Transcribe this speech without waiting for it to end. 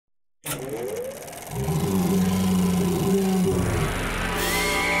Hey,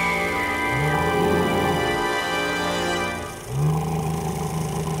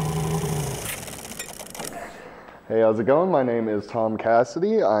 how's it going? My name is Tom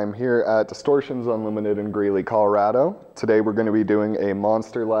Cassidy. I'm here at Distortions Unlimited in Greeley, Colorado. Today we're going to be doing a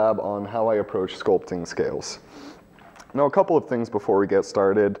monster lab on how I approach sculpting scales. Now, a couple of things before we get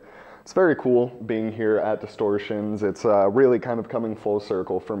started. It's very cool being here at Distortions. It's really kind of coming full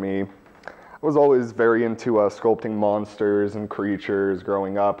circle for me. I was always very into sculpting monsters and creatures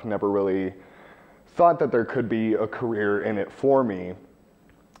growing up. Never really thought that there could be a career in it for me.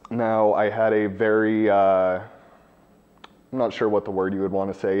 Now, I had a very I'm not sure what the word you would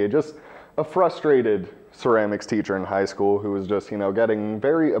want to say, just a frustrated ceramics teacher in high school who was just, getting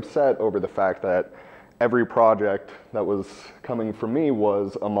very upset over the fact that every project that was coming from me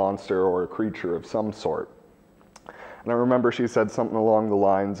was a monster or a creature of some sort. And I remember she said something along the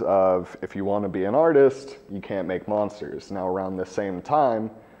lines of, if you want to be an artist, you can't make monsters. Now, around the same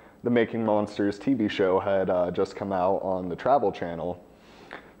time, the Making Monsters TV show had just come out on the Travel Channel.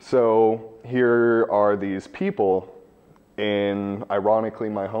 So here are these people in, ironically,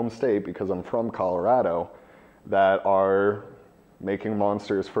 my home state, because I'm from Colorado, that are making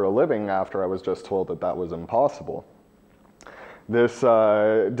monsters for a living after I was just told that that was impossible. This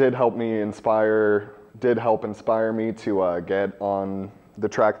did help inspire me to get on the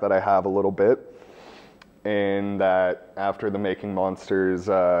track that I have a little bit, in that after the Making Monsters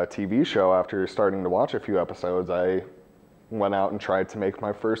TV show, after starting to watch a few episodes, I went out and tried to make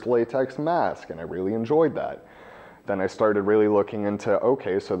my first latex mask, and I really enjoyed that. Then I started really looking into,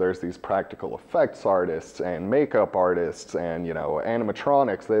 okay, so there's these practical effects artists and makeup artists and,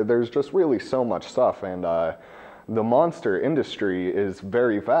 animatronics. There's just really so much stuff, and the monster industry is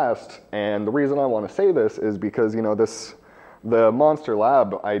very vast. And the reason I want to say this is because, the Monster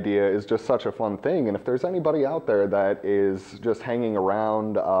Lab idea is just such a fun thing. And if there's anybody out there that is just hanging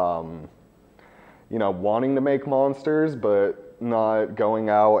around, wanting to make monsters, but not going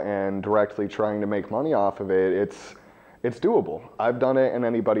out and directly trying to make money off of it, it's doable. I've done it and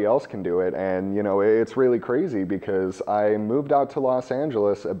anybody else can do it. And it's really crazy because I moved out to Los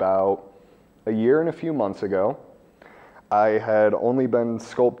Angeles about a year and a few months ago. I had only been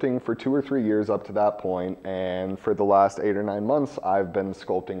sculpting for 2 or 3 years up to that point, and for the last 8 or 9 months I've been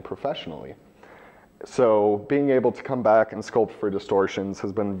sculpting professionally. So being able to come back and sculpt for Distortions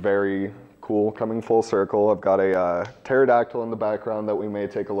has been very cool, coming full circle. I've got a pterodactyl in the background that we may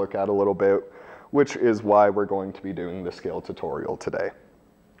take a look at a little bit, which is why we're going to be doing the scale tutorial today.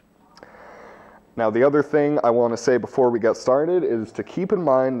 Now, the other thing I want to say before we get started is to keep in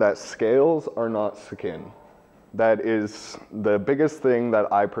mind that scales are not skin. That is the biggest thing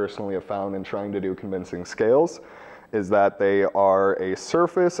that I personally have found in trying to do convincing scales, is that they are a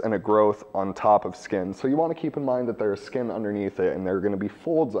surface and a growth on top of skin. So you want to keep in mind that there's skin underneath it, and there are going to be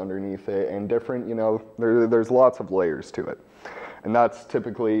folds underneath it, and different, there's lots of layers to it. And that's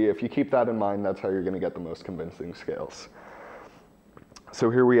typically, if you keep that in mind, that's how you're going to get the most convincing scales. So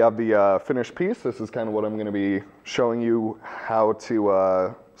here we have the finished piece. This is kind of what I'm going to be showing you how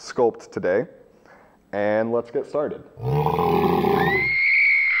to sculpt today. And let's get started.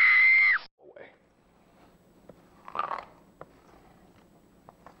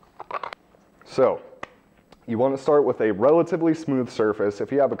 So, you want to start with a relatively smooth surface. If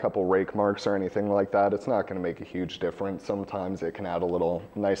you have a couple rake marks or anything like that, it's not going to make a huge difference. Sometimes it can add a little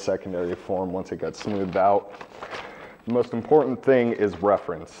nice secondary form once it gets smoothed out. The most important thing is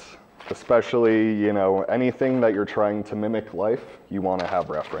reference. Especially, anything that you're trying to mimic life, you want to have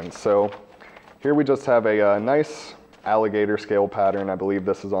reference. So, here we just have a nice alligator scale pattern. I believe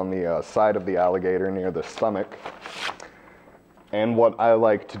this is on the side of the alligator near the stomach. And what I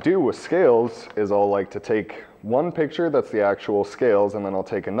like to do with scales is I'll like to take one picture that's the actual scales, and then I'll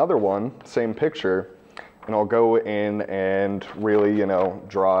take another one, same picture, and I'll go in and really,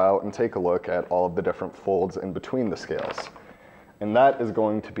 draw out and take a look at all of the different folds in between the scales. And that is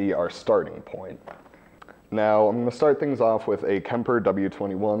going to be our starting point. Now, I'm going to start things off with a Kemper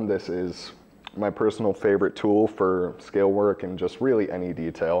W21. This is my personal favorite tool for scale work and just really any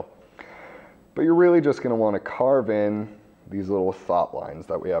detail. But you're really just going to want to carve in these little thought lines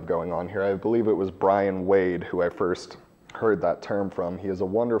that we have going on here. I believe it was Brian Wade who I first heard that term from. He has a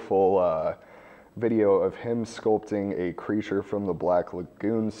wonderful video of him sculpting a creature from the Black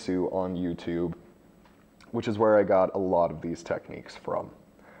Lagoon suit on YouTube, which is where I got a lot of these techniques from.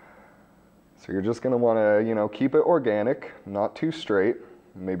 So you're just going to want to, keep it organic, not too straight,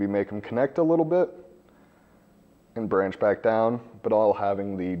 maybe make them connect a little bit and branch back down, but all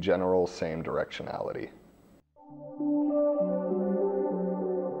having the general same directionality.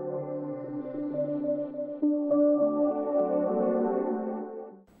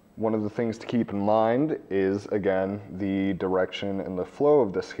 one of the things to keep in mind is, again, the direction and the flow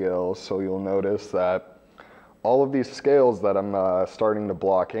of the scales. So you'll notice that all of these scales that I'm starting to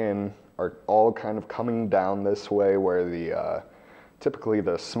block in are all kind of coming down this way, where the typically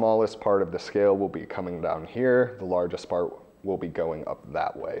the smallest part of the scale will be coming down here, the largest part will be going up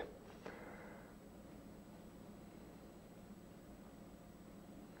that way.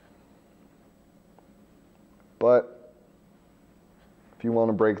 But if you want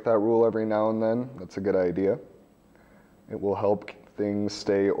to break that rule every now and then, that's a good idea. It will help things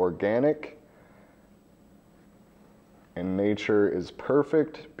stay organic. And nature is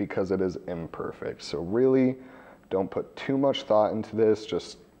perfect because it is imperfect. So really, don't put too much thought into this.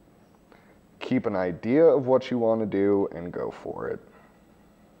 Just keep an idea of what you want to do and go for it.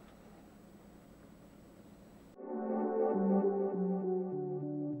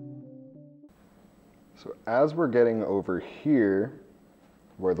 So as we're getting over here,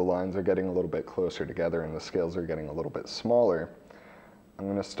 where the lines are getting a little bit closer together and the scales are getting a little bit smaller, I'm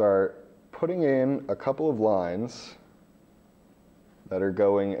going to start putting in a couple of lines that are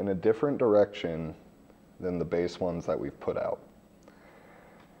going in a different direction than the base ones that we've put out.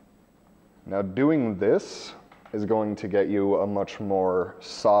 Now doing this is going to get you a much more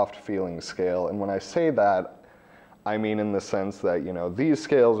soft feeling scale, and when I say that, I mean in the sense that, you know, these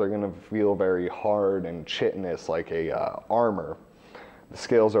scales are going to feel very hard and chitinous like a armor. The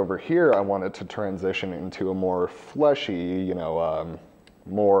scales over here, I want it to transition into a more fleshy, you know,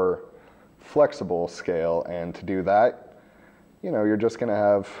 more flexible scale, and to do that, you know, you're just going to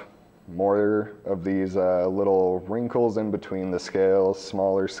have more of these little wrinkles in between the scales,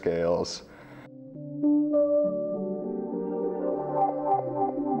 smaller scales.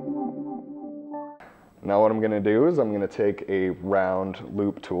 Now what I'm going to do is I'm going to take a round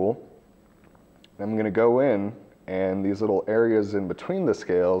loop tool, and I'm going to go in, and these little areas in between the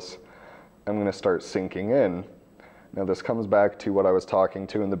scales, I'm going to start sinking in. Now this comes back to what I was talking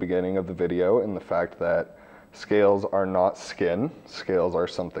to in the beginning of the video, and the fact that scales are not skin. Scales are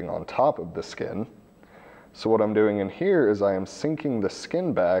something on top of the skin. So what I'm doing in here is I am sinking the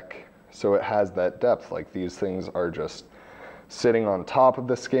skin back so it has that depth. Like these things are just sitting on top of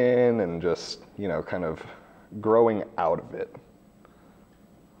the skin and just, you know, kind of growing out of it.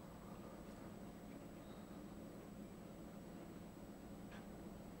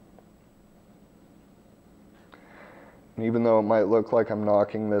 And even though it might look like I'm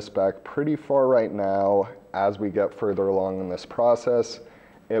knocking this back pretty far right now, as we get further along in this process,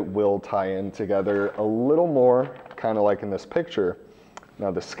 it will tie in together a little more, kind of like in this picture.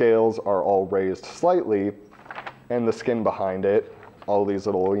 Now the scales are all raised slightly, and the skin behind it, all these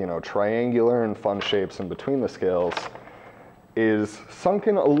little, you know, triangular and fun shapes in between the scales, is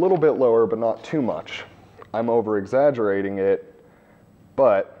sunken a little bit lower, but not too much. I'm over exaggerating it,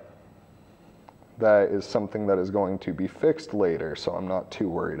 but that is something that is going to be fixed later, so I'm not too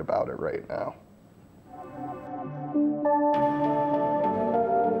worried about it right now.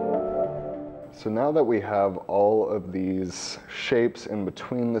 So now that we have all of these shapes in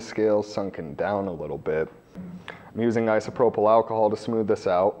between the scales sunken down a little bit, I'm using isopropyl alcohol to smooth this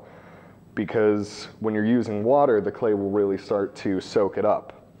out, because when you're using water, the clay will really start to soak it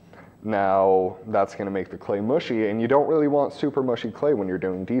up. Now, that's going to make the clay mushy, and you don't really want super mushy clay when you're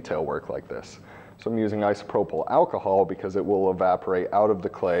doing detail work like this. So I'm using isopropyl alcohol because it will evaporate out of the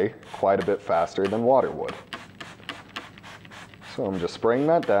clay quite a bit faster than water would. So I'm just spraying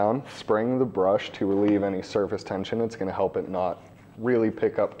that down, spraying the brush to relieve any surface tension. It's going to help it not really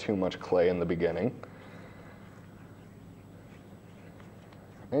pick up too much clay in the beginning.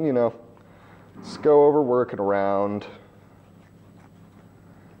 And you know, just go over working around.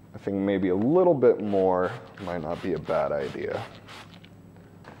 I think maybe a little bit more might not be a bad idea.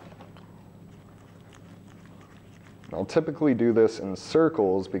 I'll typically do this in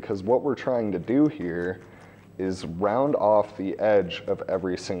circles because what we're trying to do here is round off the edge of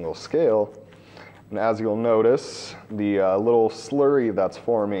every single scale. And as you'll notice, the little slurry that's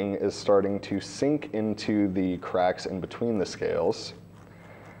forming is starting to sink into the cracks in between the scales.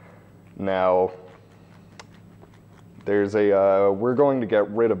 Now, there's we're going to get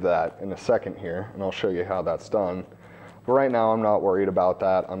rid of that in a second here, and I'll show you how that's done. But right now, I'm not worried about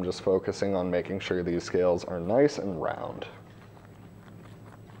that. I'm just focusing on making sure these scales are nice and round.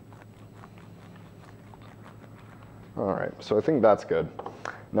 All right, so I think that's good.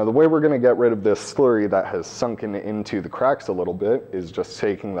 Now, the way we're going to get rid of this slurry that has sunken into the cracks a little bit is just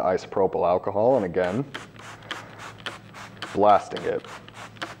taking the isopropyl alcohol and, again, blasting it.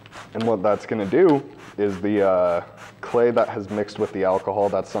 And what that's going to do is the clay that has mixed with the alcohol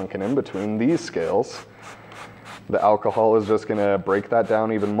that's sunken in between these scales, The alcohol is just gonna break that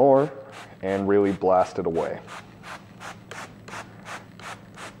down even more and really blast it away.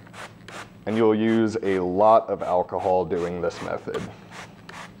 And you'll use a lot of alcohol doing this method.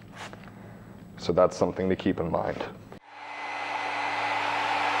 So that's something to keep in mind.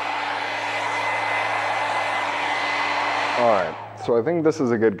 All right, so I think this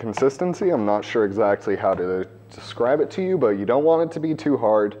is a good consistency. I'm not sure exactly how to describe it to you, but you don't want it to be too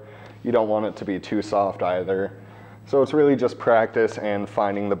hard. You don't want it to be too soft either. So it's really just practice and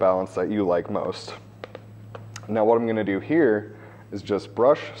finding the balance that you like most. Now what I'm gonna do here is just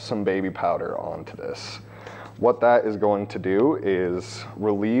brush some baby powder onto this. What that is going to do is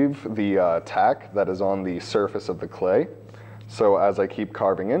relieve the tack that is on the surface of the clay. So as I keep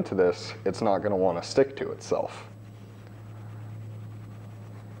carving into this, it's not gonna wanna stick to itself.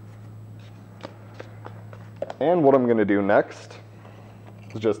 And what I'm gonna do next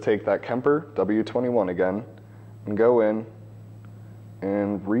is just take that Kemper W21 again and go in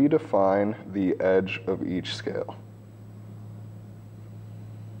and redefine the edge of each scale.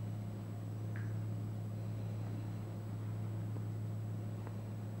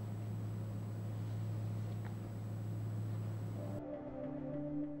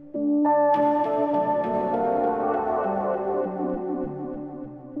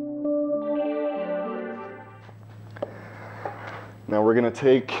 Now we're going to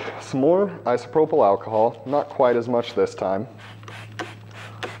take some more isopropyl alcohol, not quite as much this time,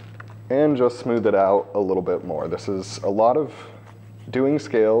 and just smooth it out a little bit more. This is a lot of, doing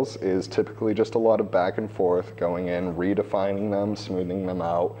scales is typically just a lot of back and forth, going in, redefining them, smoothing them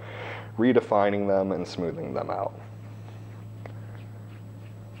out, redefining them, and smoothing them out.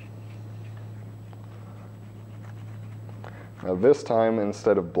 Now this time,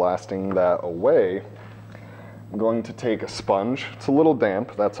 instead of blasting that away, I'm going to take a sponge. It's a little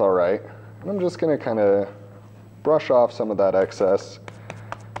damp, that's all right. And I'm just gonna kind of brush off some of that excess,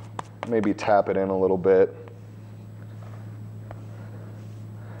 maybe tap it in a little bit.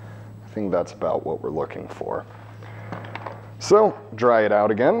 I think that's about what we're looking for. So, dry it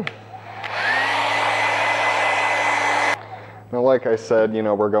out again. Now, like I said, you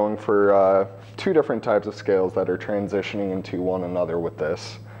know, we're going for two different types of scales that are transitioning into one another with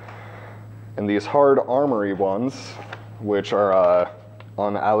this. And these hard armory ones, which are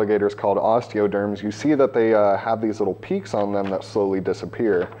on alligators called osteoderms, you see that they have these little peaks on them that slowly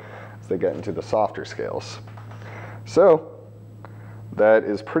disappear as they get into the softer scales. So that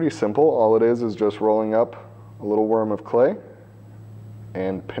is pretty simple. All it is just rolling up a little worm of clay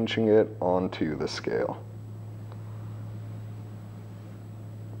and pinching it onto the scale.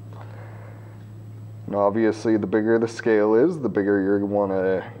 And obviously, the bigger the scale is, the bigger you're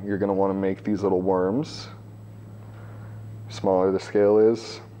gonna want to make these little worms. Smaller the scale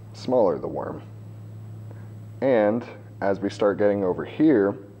is, smaller the worm. And as we start getting over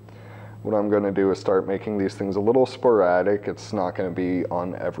here, what I'm going to do is start making these things a little sporadic. It's not going to be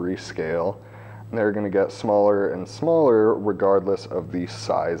on every scale. And they're going to get smaller and smaller regardless of the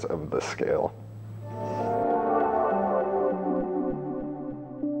size of the scale.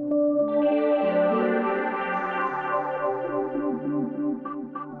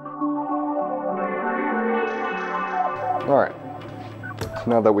 All right, so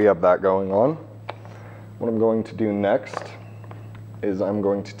now that we have that going on, what I'm going to do next is I'm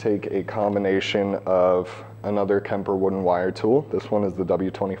going to take a combination of another Kemper wooden wire tool. This one is the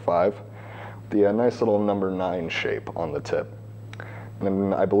W25, the nice little number 9 shape on the tip.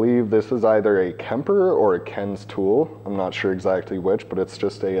 And I believe this is either a Kemper or a Ken's tool. I'm not sure exactly which, but it's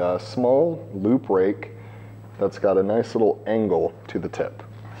just a small loop rake that's got a nice little angle to the tip.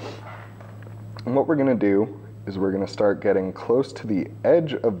 And what we're gonna do is we're gonna start getting close to the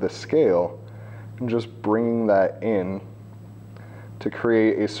edge of the scale and just bringing that in to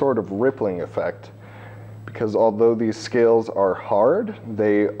create a sort of rippling effect. Because although these scales are hard,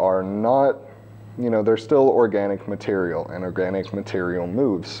 they are not, you know, they're still organic material, and organic material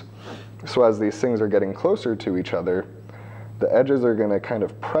moves. So as these things are getting closer to each other, the edges are gonna kind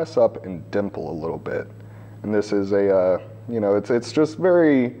of press up and dimple a little bit. And this is a, you know, it's just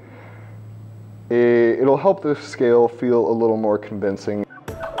very, it'll help the scale feel a little more convincing.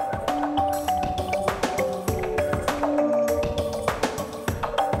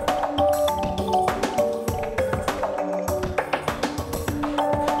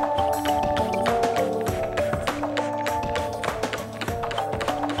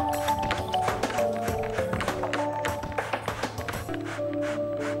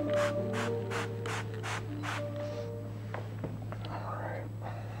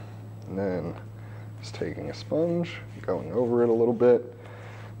 And then just taking a sponge, going over it a little bit,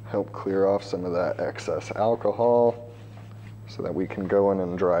 help clear off some of that excess alcohol so that we can go in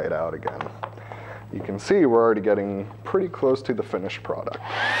and dry it out again. You can see we're already getting pretty close to the finished product.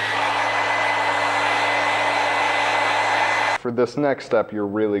 For this next step, you're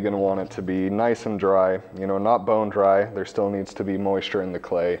really going to want it to be nice and dry, you know, not bone dry. There still needs to be moisture in the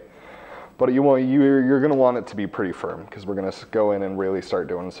clay, but you're going to want it to be pretty firm because we're going to go in and really start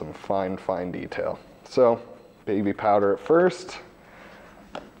doing some fine detail. So, baby powder at first.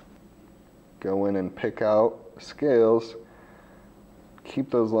 Go in and pick out the scales.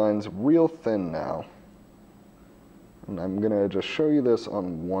 Keep those lines real thin now. And I'm going to just show you this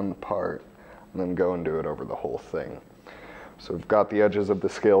on one part and then go and do it over the whole thing. So we've got the edges of the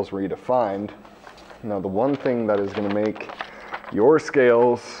scales redefined. Now the one thing that is going to make your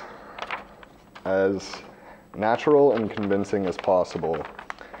scales as natural and convincing as possible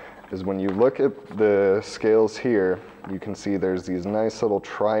is when you look at the scales here, you can see there's these nice little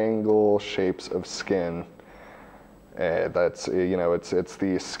triangle shapes of skin. That's, you know, it's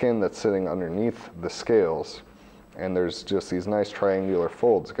the skin that's sitting underneath the scales, and there's just these nice triangular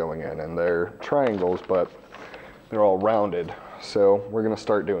folds going in, and they're triangles, but they're all rounded. So we're going to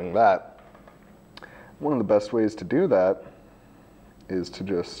start doing that. One of the best ways to do that is to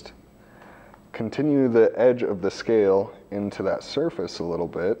just continue the edge of the scale into that surface a little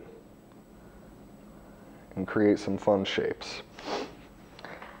bit and create some fun shapes.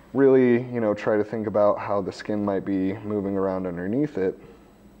 Really, you know, try to think about how the skin might be moving around underneath it.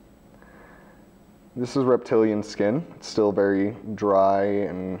 This is reptilian skin. It's still very dry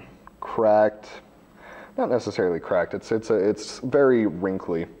and cracked. Not necessarily cracked, it's very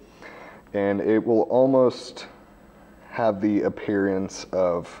wrinkly. And it will almost have the appearance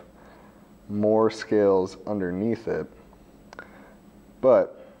of more scales underneath it.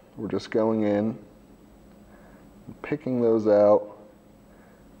 But we're just going in, picking those out,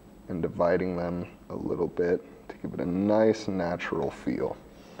 and dividing them a little bit to give it a nice natural feel.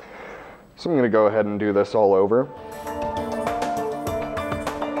 So I'm going to go ahead and do this all over.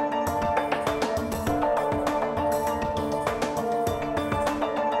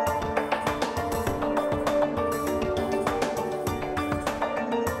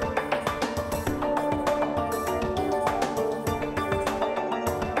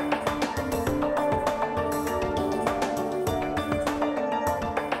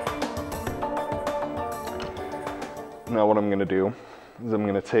 Now what I'm going to do is I'm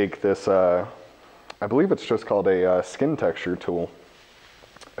going to take this, I believe it's just called a skin texture tool.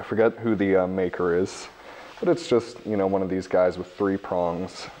 I forget who the maker is, but it's just, you know, one of these guys with 3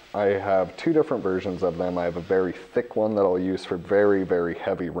 prongs. I have 2 different versions of them. I have a very thick one that I'll use for very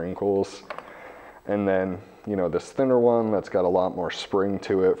heavy wrinkles. And then, you know, this thinner one that's got a lot more spring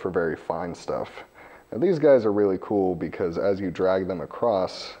to it for very fine stuff. Now these guys are really cool because as you drag them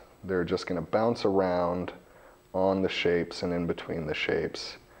across, they're just going to bounce around on the shapes and in between the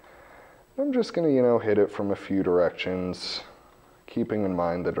shapes. I'm just going to, you know, hit it from a few directions, keeping in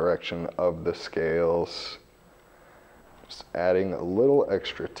mind the direction of the scales. Just adding a little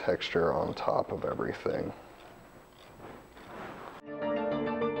extra texture on top of everything.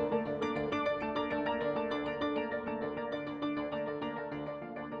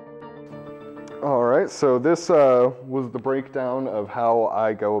 All right, so this was the breakdown of how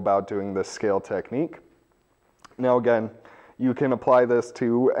I go about doing this scale technique. Now again, you can apply this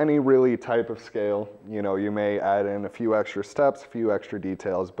to any really type of scale. You know, you may add in a few extra steps, a few extra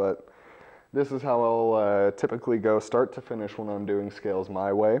details, but this is how I'll typically go start to finish when I'm doing scales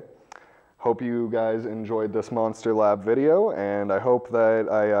my way. Hope you guys enjoyed this Monster Lab video, and I hope that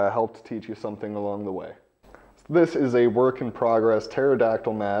I helped teach you something along the way. This is a work in progress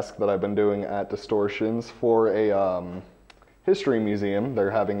pterodactyl mask that I've been doing at Distortions for a history museum.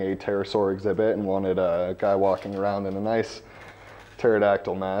 They're having a pterosaur exhibit and wanted a guy walking around in a nice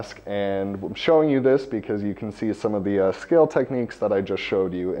pterodactyl mask. And I'm showing you this because you can see some of the scale techniques that I just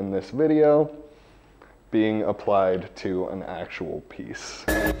showed you in this video being applied to an actual piece.